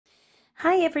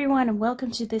Hi everyone, and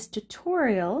welcome to this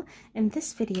tutorial. In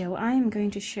this video I am going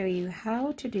to show you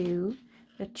how to do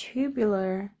the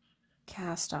tubular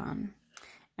cast on.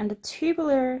 And the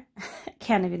tubular, I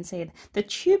can't even say it, the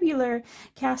tubular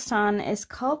cast on is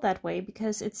called that way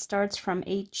because it starts from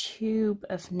a tube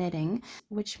of knitting,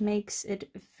 which makes it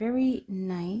very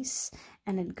nice,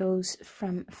 and it goes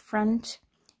from front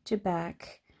to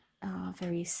back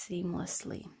very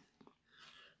seamlessly.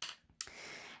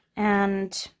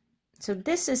 And so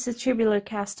this is the tubular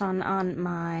cast on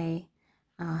my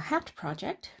hat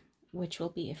project, which will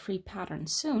be a free pattern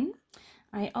soon.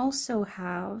 I also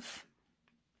have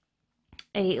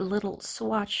a little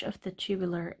swatch of the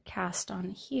tubular cast on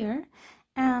here,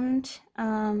 and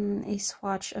a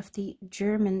swatch of the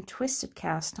German twisted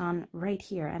cast on right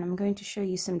here, and I'm going to show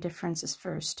you some differences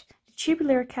first. The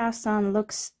tubular cast on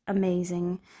looks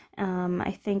amazing.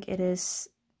 I think it is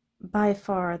by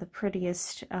far the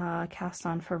prettiest cast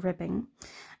on for ribbing,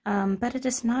 but it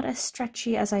is not as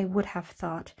stretchy as I would have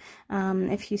thought.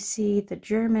 If you see the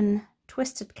German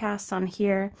twisted cast on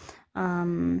here,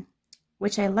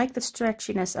 which I like the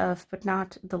stretchiness of, but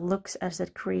not the looks, as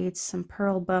it creates some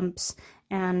purl bumps,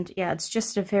 and yeah, it's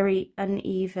just a very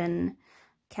uneven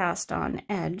cast on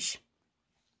edge.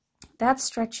 That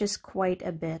stretches quite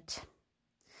a bit.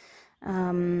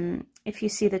 If you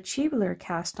see the tubular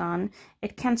cast on,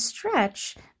 it can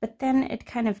stretch, but then it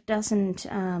kind of doesn't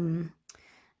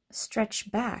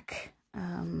stretch back.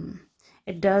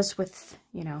 It does with,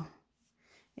 you know,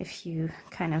 if you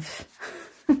kind of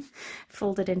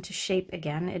fold it into shape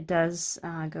again, it does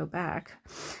go back.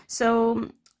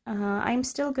 So I'm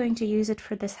still going to use it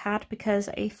for this hat because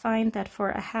I find that for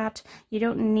a hat you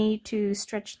don't need to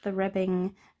stretch the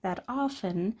ribbing that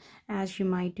often as you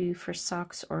might do for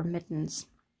socks or mittens.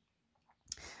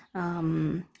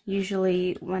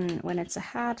 Usually when it's a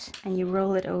hat and you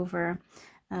roll it over,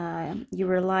 you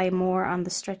rely more on the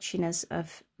stretchiness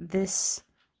of this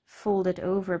folded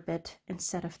over bit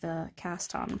instead of the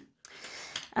cast on.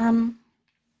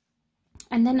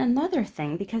 And then another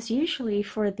thing, because usually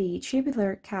for the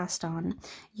tubular cast on,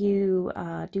 you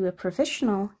do a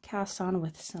provisional cast on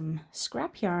with some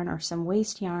scrap yarn or some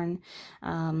waste yarn.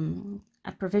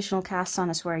 A provisional cast on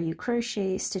is where you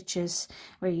crochet stitches,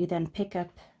 where you then pick up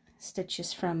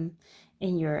stitches from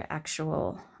in your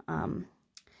actual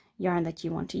yarn that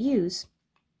you want to use.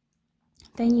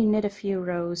 Then you knit a few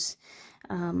rows,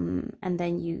 and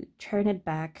then you turn it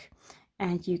back,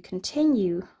 and you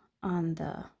continue on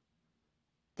the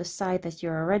side that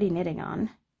you're already knitting on,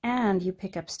 and you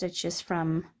pick up stitches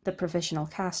from the provisional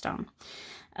cast on.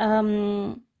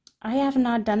 I have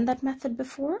not done that method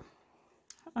before,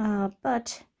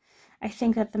 but I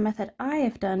think that the method I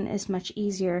have done is much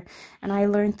easier, and I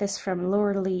learned this from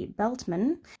Lauralee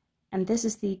Beltman, and this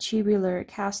is the tubular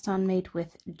cast on made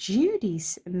with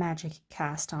Judy's magic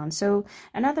cast on. So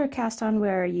another cast on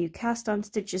where you cast on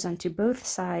stitches onto both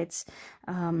sides,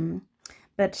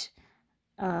 but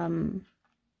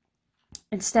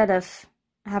instead of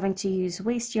having to use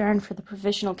waste yarn for the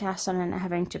provisional cast on and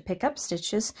having to pick up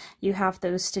stitches, you have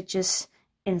those stitches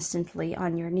instantly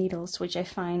on your needles, which I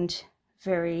find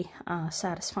very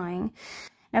satisfying.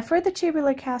 Now for the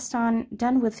tubular cast on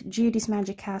done with Judy's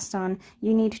magic cast on,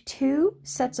 you need 2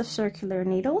 sets of circular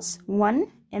needles, 1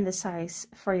 in the size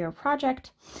for your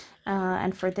project,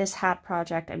 and for this hat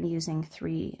project I'm using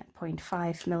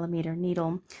 3.5mm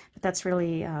needle, but that's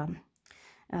really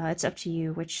it's up to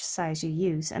you which size you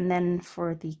use. And then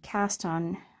for the cast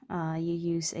on, you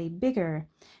use a bigger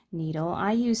needle.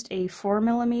 I used a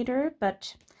 4mm,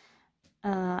 but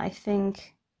I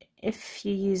think if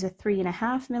you use a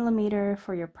 3.5mm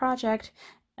for your project,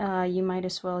 you might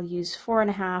as well use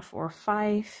 4.5 or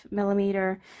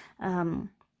 5mm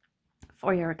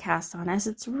for your cast on, as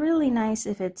it's really nice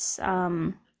if it's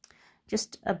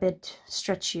just a bit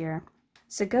stretchier.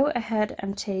 So go ahead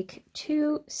and take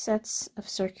 2 sets of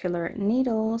circular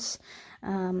needles.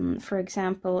 For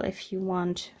example, if you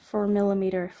want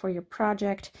 4mm for your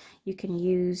project, you can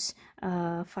use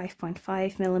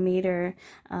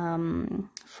 5.5mm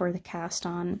for the cast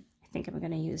on. I think I'm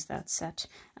going to use that set.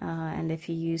 And if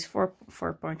you use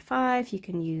 4.5, you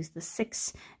can use the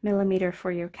 6mm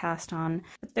for your cast on.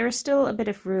 But there's still a bit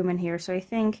of room in here, so I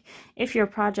think if your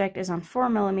project is on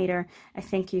 4mm, I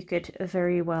think you could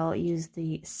very well use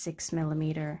the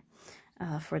 6mm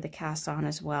for the cast on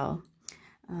as well.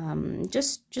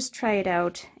 Just try it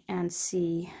out and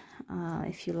see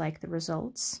if you like the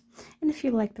results. And if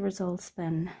you like the results,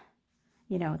 then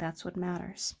you know, that's what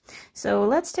matters. So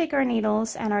let's take our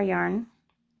needles and our yarn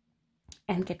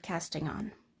and get casting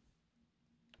on.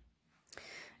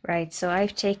 Right, so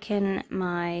I've taken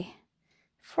my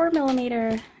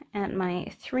 4mm and at my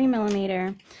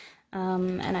 3mm,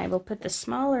 and I will put the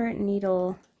smaller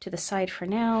needle to the side for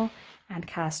now and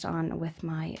cast on with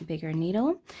my bigger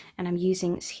needle. And I'm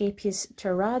using Scapious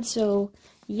Terrazzo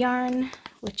yarn,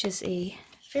 which is a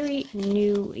very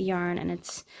new yarn, and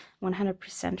it's 100%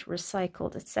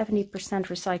 recycled. It's 70%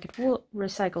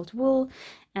 recycled wool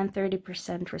and 30%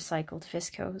 recycled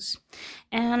viscose.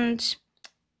 And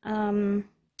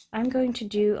I'm going to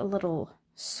do a little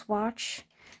swatch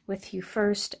with you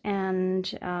first,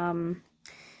 and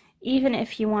even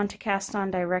if you want to cast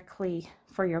on directly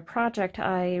for your project,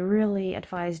 I really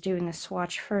advise doing a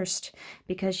swatch first,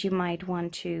 because you might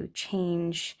want to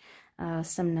change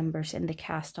some numbers in the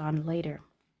cast on later.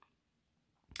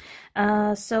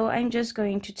 So I'm just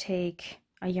going to take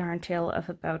a yarn tail of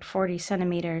about 40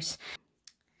 centimeters.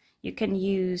 You can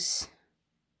use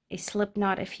a slip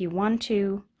knot if you want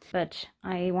to, but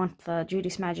I want the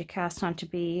Judy's Magic cast on to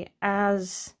be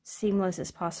as seamless as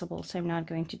possible, so I'm not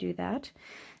going to do that.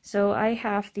 So I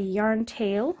have the yarn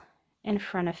tail in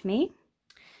front of me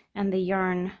and the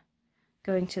yarn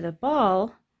going to the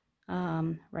ball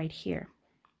right here.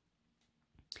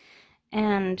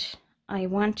 And I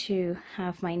want to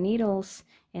have my needles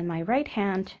in my right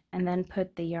hand and then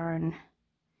put the yarn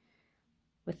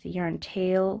with the yarn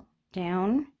tail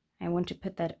down. I want to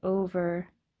put that over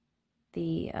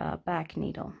the back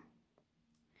needle.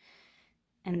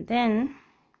 And then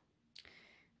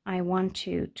I want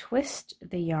to twist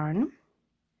the yarn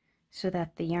so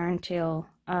that the yarn tail,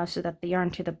 the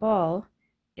yarn to the ball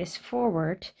is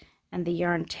forward and the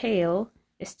yarn tail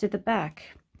is to the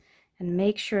back. And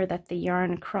make sure that the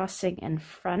yarn crossing in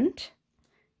front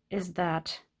is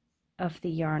that of the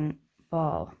yarn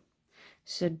ball.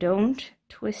 So don't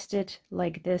twist it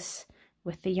like this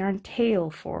with the yarn tail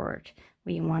forward.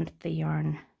 We want the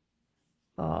yarn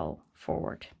ball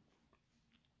forward.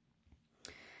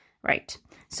 Right,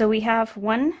 so we have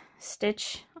one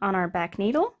stitch on our back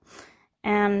needle,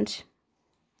 and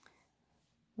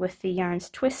with the yarns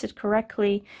twisted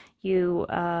correctly, you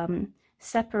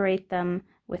separate them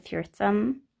with your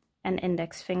thumb and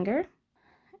index finger,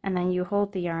 and then you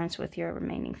hold the yarns with your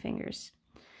remaining fingers.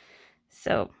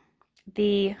 So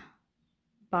the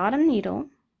bottom needle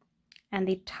and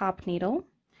the top needle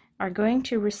are going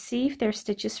to receive their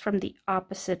stitches from the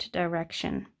opposite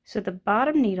direction. So the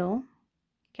bottom needle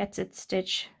gets its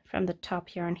stitch from the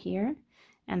top yarn here,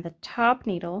 and the top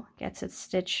needle gets its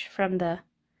stitch from the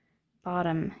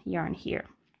bottom yarn here.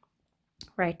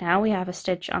 Right now we have a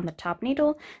stitch on the top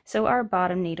needle, so our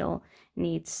bottom needle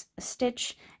needs a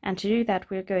stitch, and to do that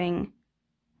we're going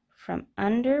from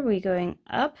under, we're going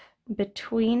up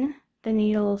between the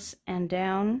needles and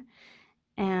down,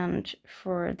 and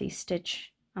for the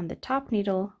stitch on the top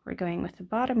needle we're going with the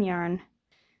bottom yarn,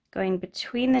 going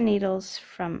between the needles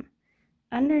from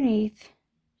underneath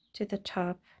to the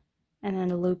top, and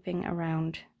then looping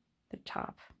around the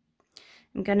top.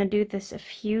 I'm going to do this a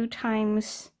few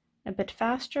times a bit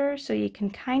faster so you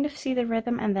can kind of see the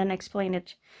rhythm, and then explain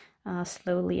it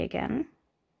slowly again.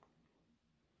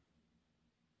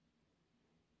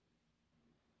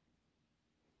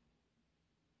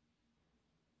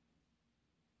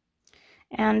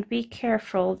 And be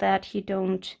careful that you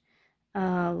don't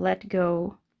let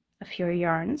go of your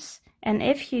yarns, and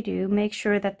if you do, make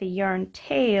sure that the yarn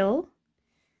tail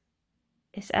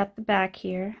is at the back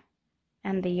here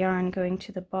and the yarn going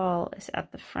to the ball is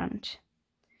at the front.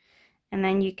 And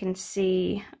then you can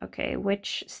see, okay,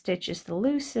 which stitch is the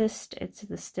loosest. It's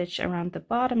the stitch around the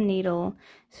bottom needle,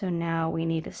 so now we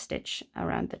need a stitch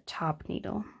around the top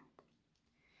needle.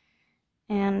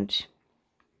 And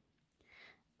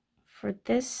for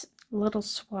this little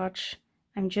swatch,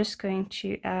 I'm just going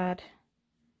to add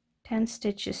 10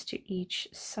 stitches to each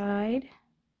side,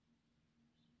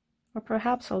 or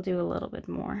perhaps I'll do a little bit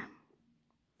more.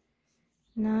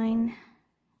 9,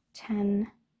 10,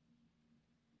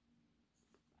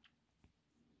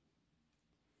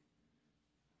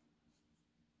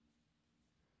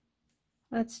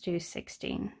 let's do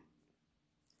 16.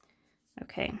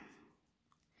 Okay,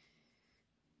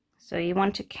 so you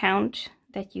want to count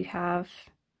that you have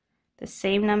the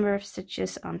same number of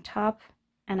stitches on top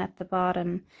and at the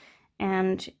bottom,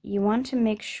 and you want to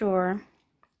make sure,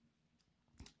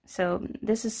 so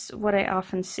this is what I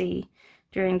often see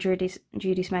during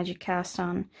Judy's Magic Cast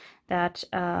On, that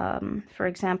for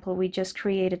example we just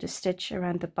created a stitch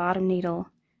around the bottom needle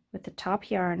with the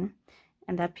top yarn,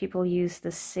 and that people use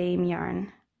the same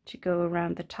yarn to go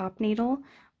around the top needle,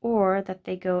 or that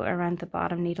they go around the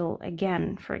bottom needle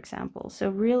again, for example. So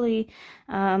really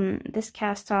this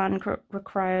cast on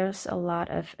requires a lot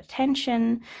of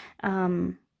attention,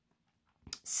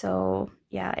 so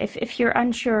yeah, if you're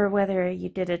unsure whether you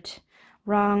did it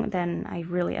wrong, then I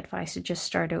really advise to just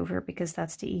start over, because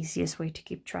that's the easiest way to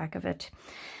keep track of it.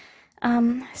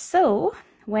 So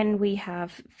when we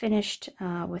have finished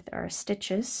with our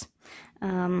stitches,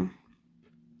 I'm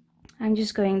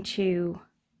just going to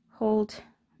hold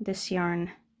this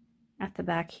yarn at the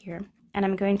back here, and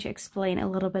I'm going to explain a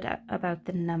little bit about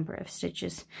the number of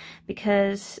stitches,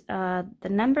 because the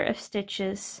number of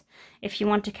stitches, if you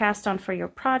want to cast on for your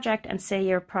project, and say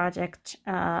your project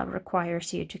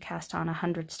requires you to cast on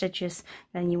 100 stitches,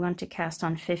 then you want to cast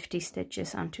on 50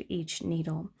 stitches onto each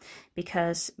needle,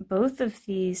 because both of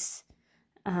these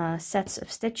sets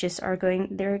of stitches are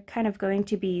they're kind of going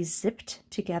to be zipped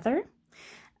together.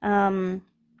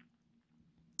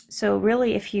 So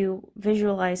really, if you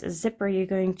visualize a zipper, you're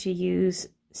going to use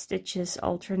stitches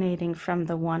alternating from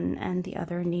the one and the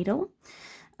other needle.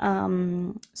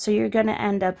 So you're going to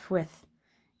end up with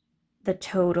the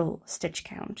total stitch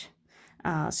count.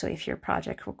 So if your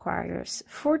project requires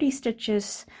 40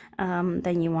 stitches,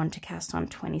 then you want to cast on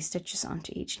 20 stitches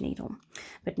onto each needle.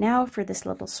 But now for this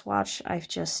little swatch, I've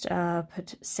just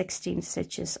put 16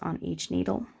 stitches on each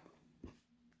needle.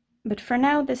 But for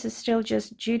now, this is still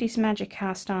just Judy's Magic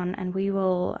Cast On, and we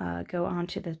will go on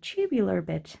to the tubular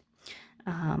bit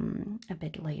a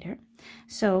bit later.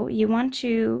 So you want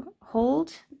to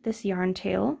hold this yarn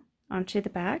tail onto the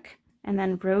back and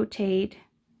then rotate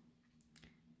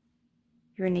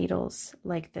your needles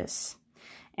like this.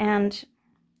 And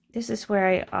this is where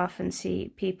I often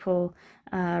see people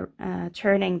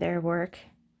turning their work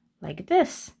like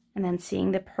this, and then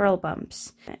seeing the purl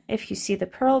bumps. If you see the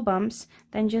purl bumps,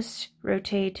 then just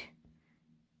rotate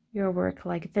your work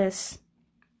like this,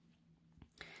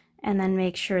 and then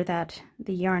make sure that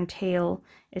the yarn tail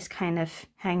is kind of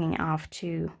hanging off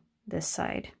to this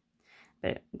side.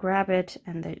 But grab it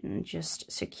and then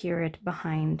just secure it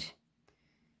behind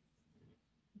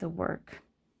the work.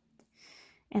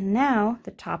 And now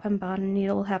the top and bottom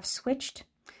needle have switched,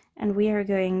 and we are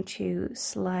going to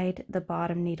slide the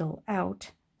bottom needle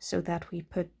out so that we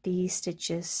put these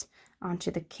stitches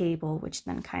onto the cable, which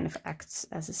then kind of acts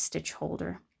as a stitch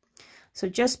holder. So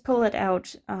just pull it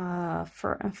out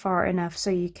far enough so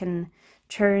you can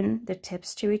turn the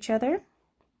tips to each other.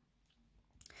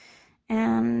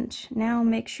 And now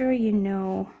make sure you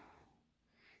know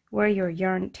where your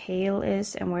yarn tail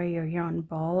is and where your yarn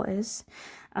ball is.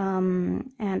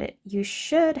 You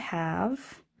should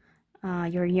have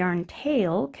your yarn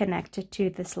tail connected to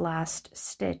this last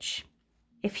stitch.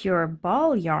 If your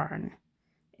ball yarn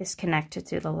is connected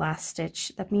to the last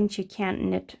stitch, that means you can't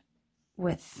knit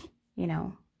with,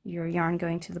 your yarn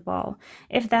going to the ball.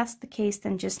 If that's the case,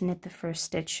 then just knit the first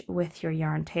stitch with your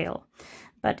yarn tail.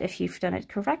 But if you've done it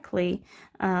correctly,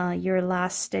 your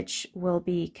last stitch will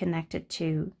be connected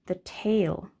to the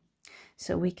tail.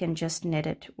 So we can just knit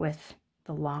it with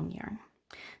the long yarn.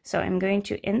 So I'm going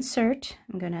to insert,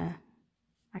 I'm going to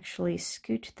actually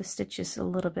scoot the stitches a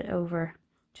little bit over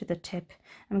to the tip.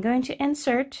 I'm going to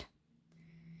insert,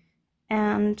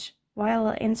 and while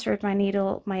I insert my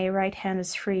needle, my right hand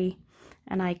is free,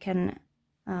 and I can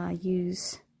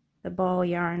use the ball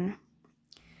yarn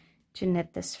to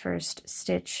knit this first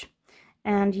stitch.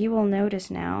 And you will notice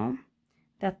now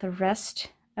that the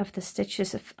rest of the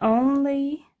stitches, if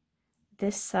only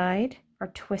this side, are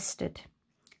twisted.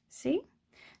 See?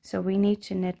 So we need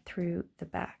to knit through the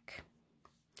back.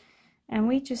 And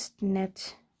we just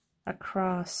knit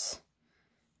across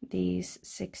these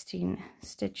 16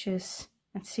 stitches,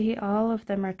 and see, all of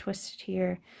them are twisted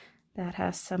here. That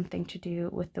has something to do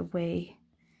with the way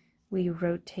we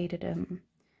rotated them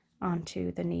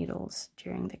onto the needles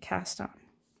during the cast on.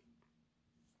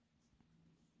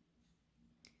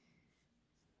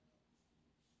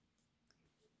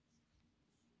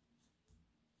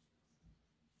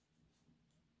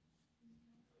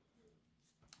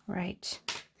 Right,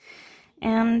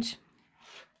 and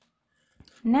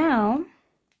now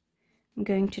I'm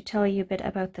going to tell you a bit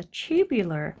about the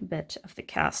tubular bit of the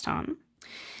cast on,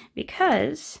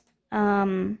 because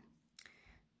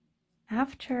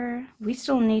after we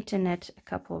still need to knit a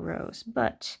couple rows,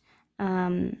 but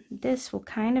this will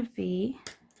kind of be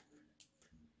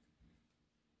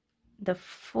the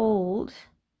fold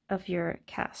of your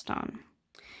cast on.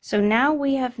 So now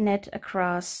we have knit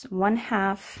across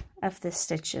 1/2 of the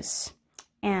stitches,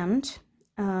 and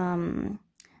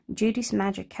Judy's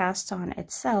Magic Cast On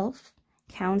itself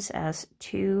counts as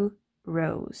 2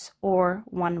 rows or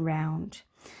 1 round,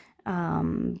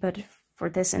 but for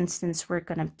this instance we're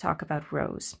going to talk about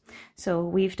rows. So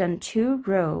we've done 2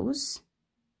 rows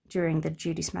during the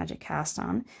Judy's Magic Cast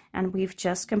On, and we've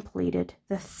just completed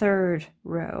the 3rd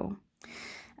row.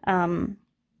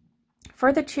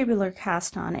 For the tubular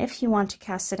cast on, if you want to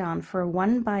cast it on for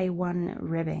 1x1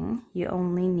 ribbing, you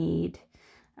only need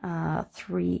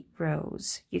 3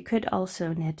 rows. You could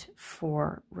also knit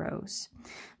 4 rows,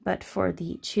 but for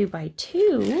the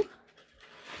 2x2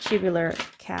 tubular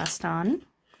cast on,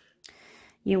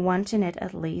 you want to knit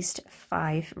at least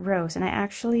 5 rows, and I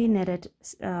actually knitted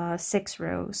 6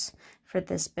 rows for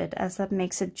this bit, as that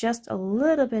makes it just a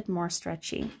little bit more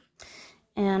stretchy.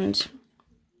 And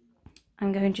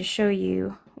I'm going to show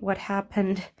you what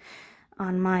happened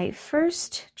on my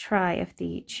first try of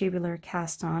the tubular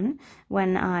cast on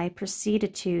when I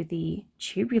proceeded to the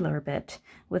tubular bit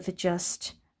with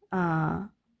just the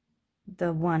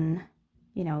one,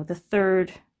 the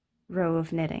third row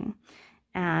of knitting.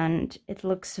 And it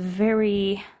looks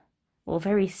very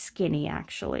skinny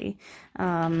actually.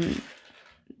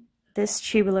 This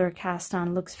tubular cast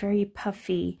on looks very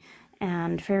puffy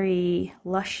and very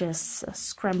luscious,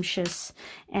 scrumptious,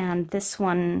 and this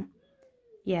one,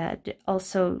 yeah, it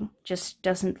also just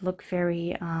doesn't look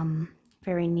very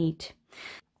neat.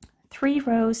 3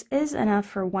 rows is enough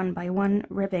for 1x1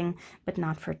 ribbing, but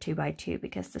not for 2x2,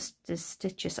 because the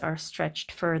stitches are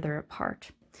stretched further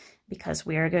apart. Because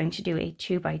we are going to do a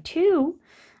 2x2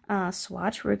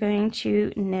 swatch, we're going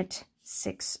to knit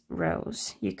 6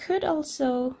 rows. You could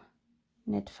also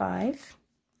knit 5.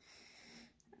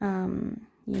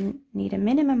 You need a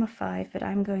minimum of 5, but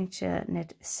I'm going to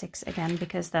knit 6 again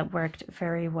because that worked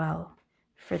very well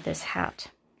for this hat.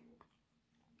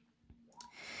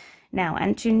 Now,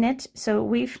 and to knit, so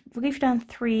we've done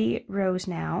 3 rows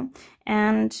now,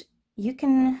 and you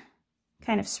can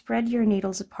kind of spread your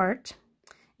needles apart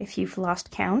if you've lost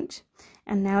count,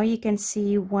 and now you can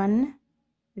see one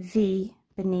V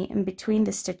in between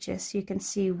the stitches. You can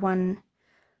see 1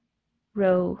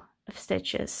 row of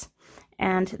stitches,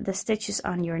 and the stitches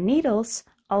on your needles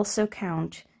also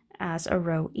count as a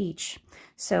row each.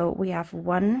 So we have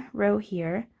 1 row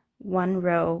here, 1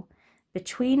 row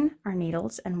between our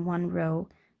needles, and 1 row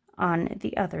on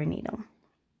the other needle.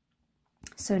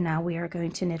 So now we are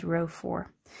going to knit row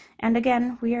 4, and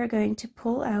again we are going to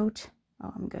pull out.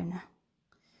 Oh, I'm going to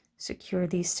secure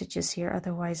these stitches here,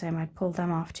 otherwise I might pull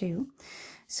them off too.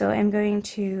 So I'm going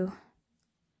to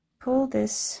pull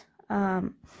this,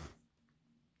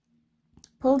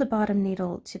 pull the bottom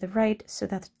needle to the right so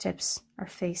that the tips are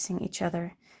facing each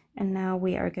other. And now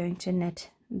we are going to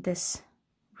knit this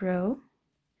row.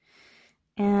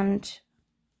 And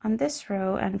on this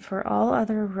row, and for all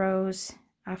other rows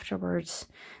afterwards,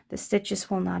 the stitches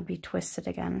will not be twisted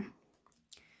again.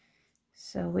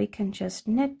 So we can just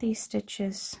knit these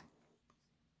stitches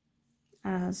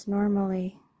as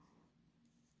normally.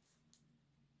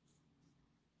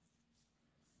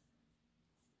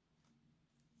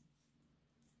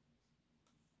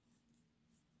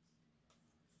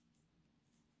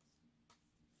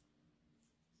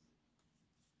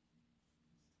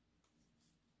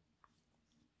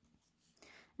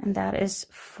 And that is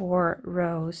 4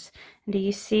 rows. And do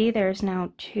you see there's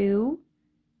now 2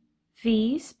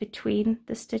 V's between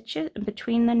the stitches,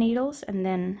 between the needles, and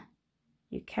then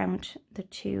you count the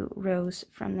 2 rows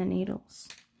from the needles.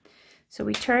 So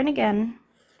we turn again,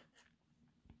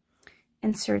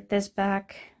 insert this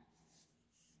back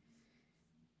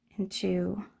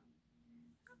into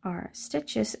our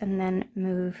stitches, and then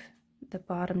move the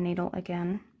bottom needle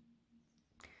again.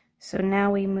 So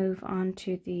now we move on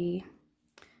to the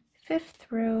 5th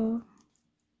row.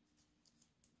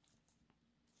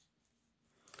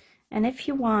 And if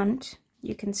you want,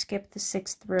 you can skip the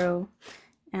 6th row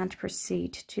and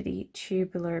proceed to the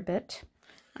tubular bit.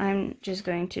 I'm just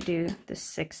going to do the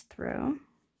 6th row.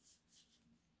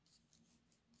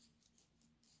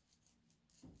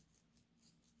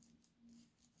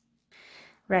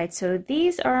 Right, so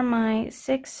these are my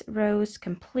 6 rows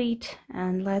complete,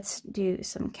 and let's do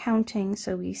some counting.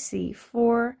 So we see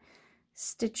 4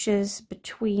 stitches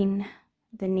between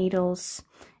the needles,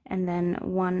 and then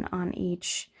 1 on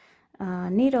each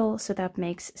needle, so that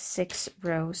makes 6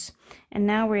 rows. And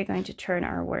now we're going to turn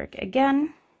our work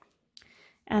again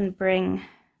and bring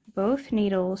both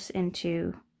needles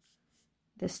into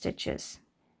the stitches.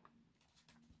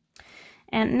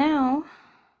 And now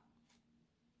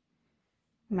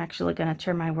I'm actually going to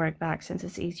turn my work back since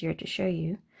it's easier to show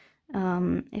you.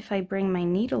 If I bring my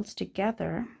needles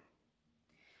together,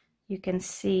 you can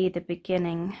see the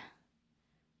beginning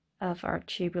of our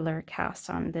tubular cast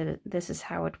on. This is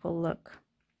how it will look.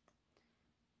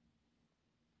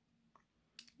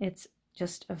 It's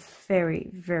just a very,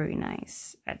 very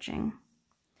nice edging.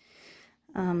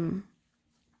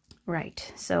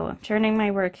 Right, so I'm turning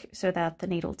my work so that the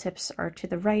needle tips are to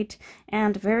the right,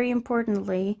 and very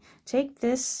importantly, take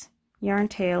this yarn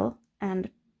tail and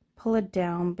pull it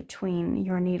down between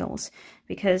your needles,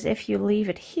 because if you leave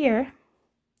it here,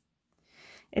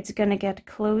 it's going to get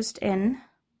closed in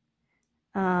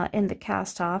the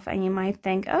cast off, and you might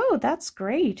think, oh, that's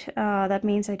great, that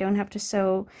means I don't have to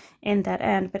sew in that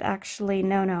end. But actually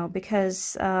no,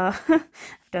 because I've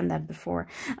done that before.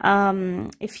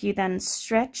 If you then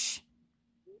stretch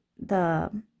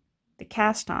the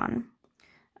cast on,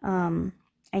 and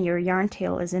your yarn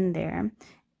tail is in there,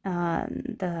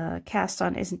 the cast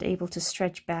on isn't able to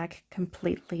stretch back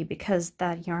completely because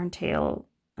that yarn tail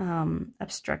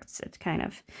obstructs it, kind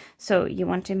of. So you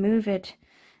want to move it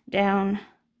down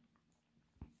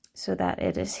so that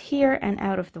it is here and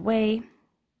out of the way.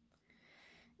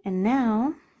 And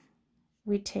now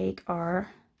we take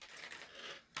our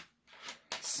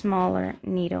smaller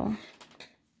needle,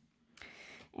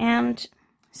 and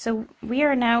so we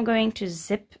are now going to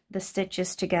zip the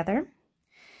stitches together,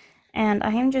 and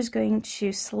I am just going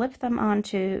to slip them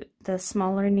onto the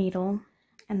smaller needle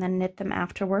and then knit them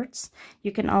afterwards.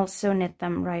 You can also knit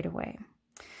them right away.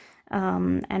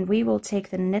 And we will take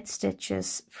the knit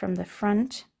stitches from the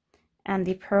front and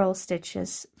the purl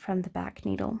stitches from the back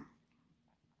needle.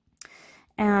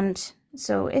 And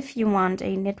so if you want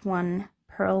a knit one,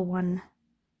 purl one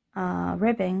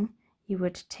ribbing, you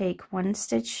would take one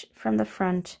stitch from the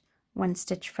front, one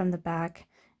stitch from the back,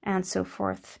 and so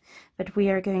forth. But we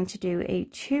are going to do a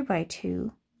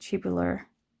 2x2 tubular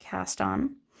cast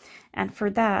on, and for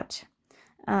that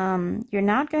you're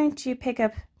not going to pick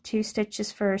up 2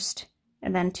 stitches first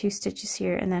and then 2 stitches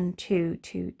here and then 2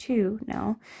 2 2.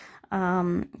 No,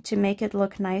 to make it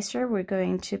look nicer, we're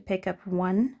going to pick up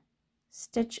one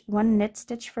knit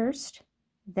stitch first,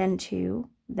 then 2,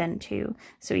 then 2.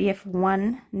 So you have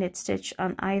 1 knit stitch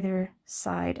on either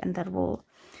side, and that will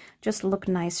just look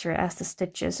nicer as the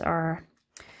stitches are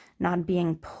not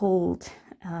being pulled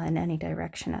in any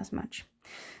direction as much.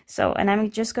 So, and I'm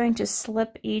just going to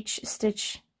slip each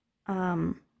stitch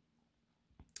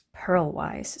purl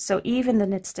wise. So even the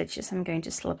knit stitches, I'm going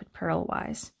to slip it purl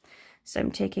wise. So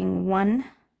I'm taking 1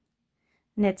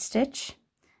 knit stitch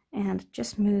and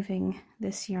just moving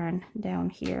this yarn down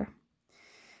here.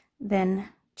 Then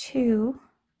 2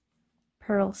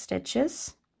 purl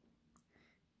stitches.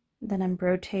 Then I'm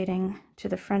rotating to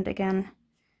the front again,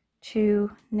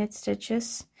 2 knit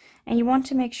stitches, and you want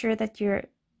to make sure that your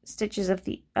stitches of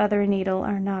the other needle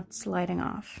are not sliding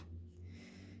off.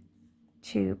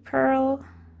 2 purl,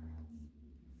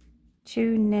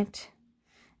 2 knit,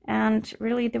 and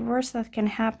really the worst that can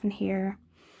happen here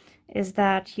is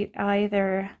that you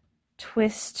either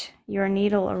twist your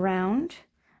needle around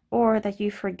or that you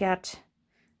forget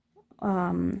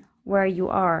where you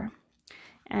are,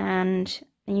 and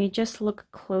you just look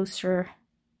closer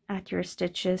at your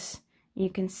stitches. You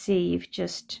can see you've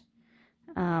just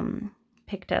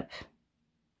picked up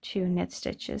 2 knit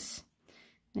stitches,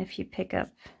 and if you pick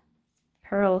up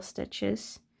purl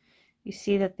stitches, you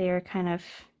see that they are kind of,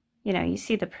 you know, you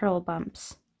see the purl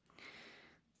bumps.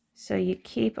 So you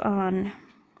keep on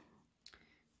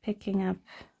picking up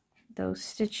those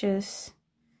stitches,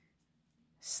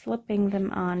 slipping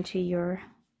them onto your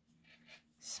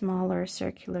smaller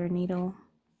circular needle.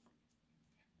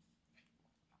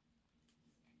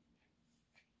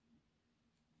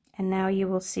 And now you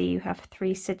will see you have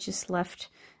 3 stitches left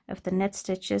of the knit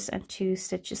stitches and 2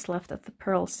 stitches left of the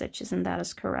purl stitches, and that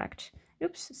is correct.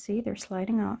 Oops, see, they're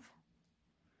sliding off.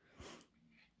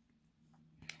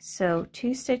 So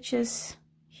 2 stitches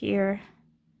here,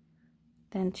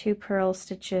 then 2 purl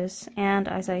stitches, and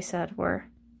as I said, we're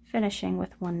finishing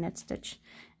with 1 knit stitch.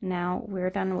 Now we're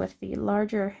done with the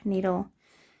larger needle.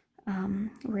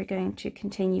 We're going to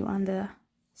continue on the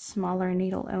smaller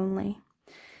needle only.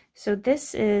 So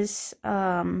this is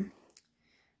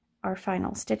our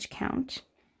final stitch count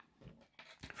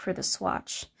for the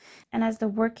swatch. And as the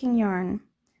working yarn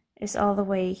is all the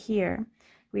way here,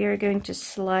 we are going to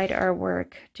slide our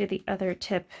work to the other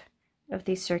tip of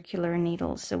the circular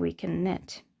needle so we can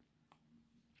knit.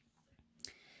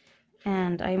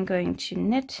 And I'm going to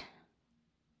knit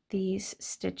these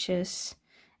stitches,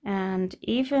 and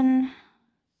even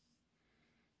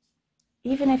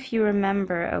if you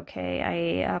remember,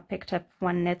 okay, I picked up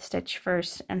 1 knit stitch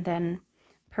first and then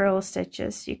purl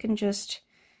stitches, you can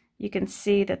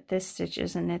see that this stitch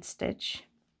is a knit stitch.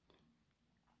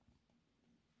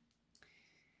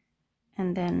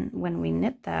 And then when we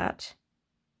knit that,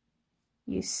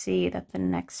 you see that the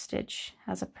next stitch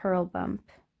has a purl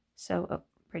bump. So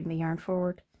bring the yarn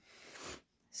forward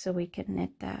so we can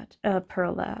knit that,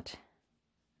 purl that.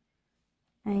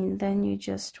 And then you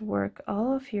just work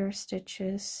all of your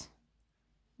stitches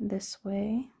this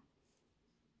way.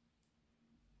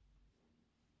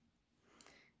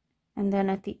 And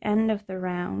then at the end of the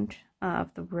round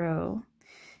of the row,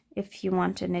 if you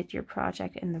want to knit your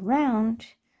project in the round,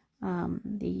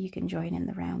 you can join in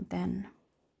the round then.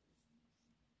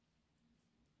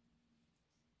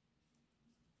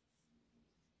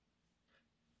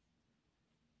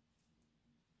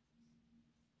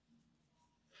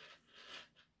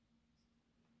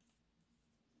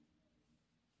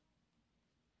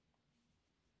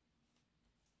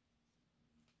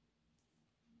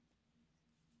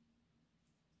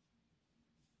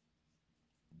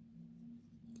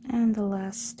 And the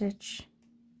last stitch.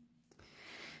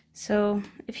 So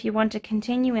if you want to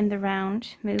continue in the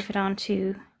round, move it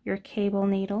onto your cable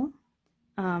needle,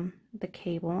 the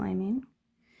cable I mean,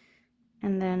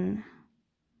 and then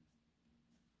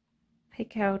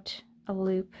pick out a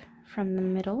loop from the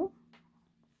middle,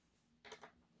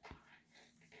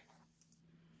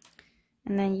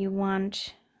 and then you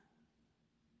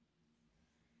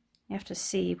have to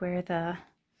see where the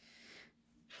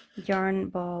yarn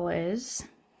ball is,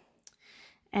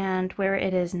 and where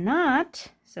it is not,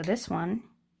 so this one,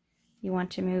 you want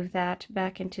to move that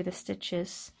back into the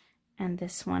stitches, and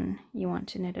this one you want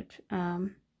to knit it,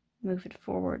 move it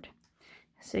forward,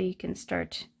 so you can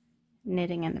start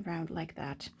knitting in the round like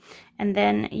that. And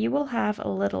then you will have a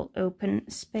little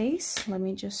open space. Let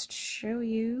me just show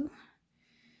you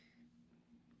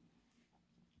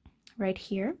right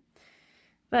here.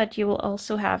 But you will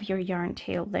also have your yarn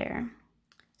tail there,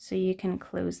 so you can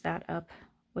close that up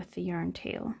with the yarn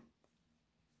tail.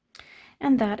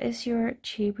 And that is your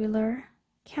tubular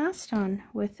cast on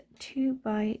with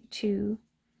 2x2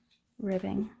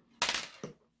 ribbing.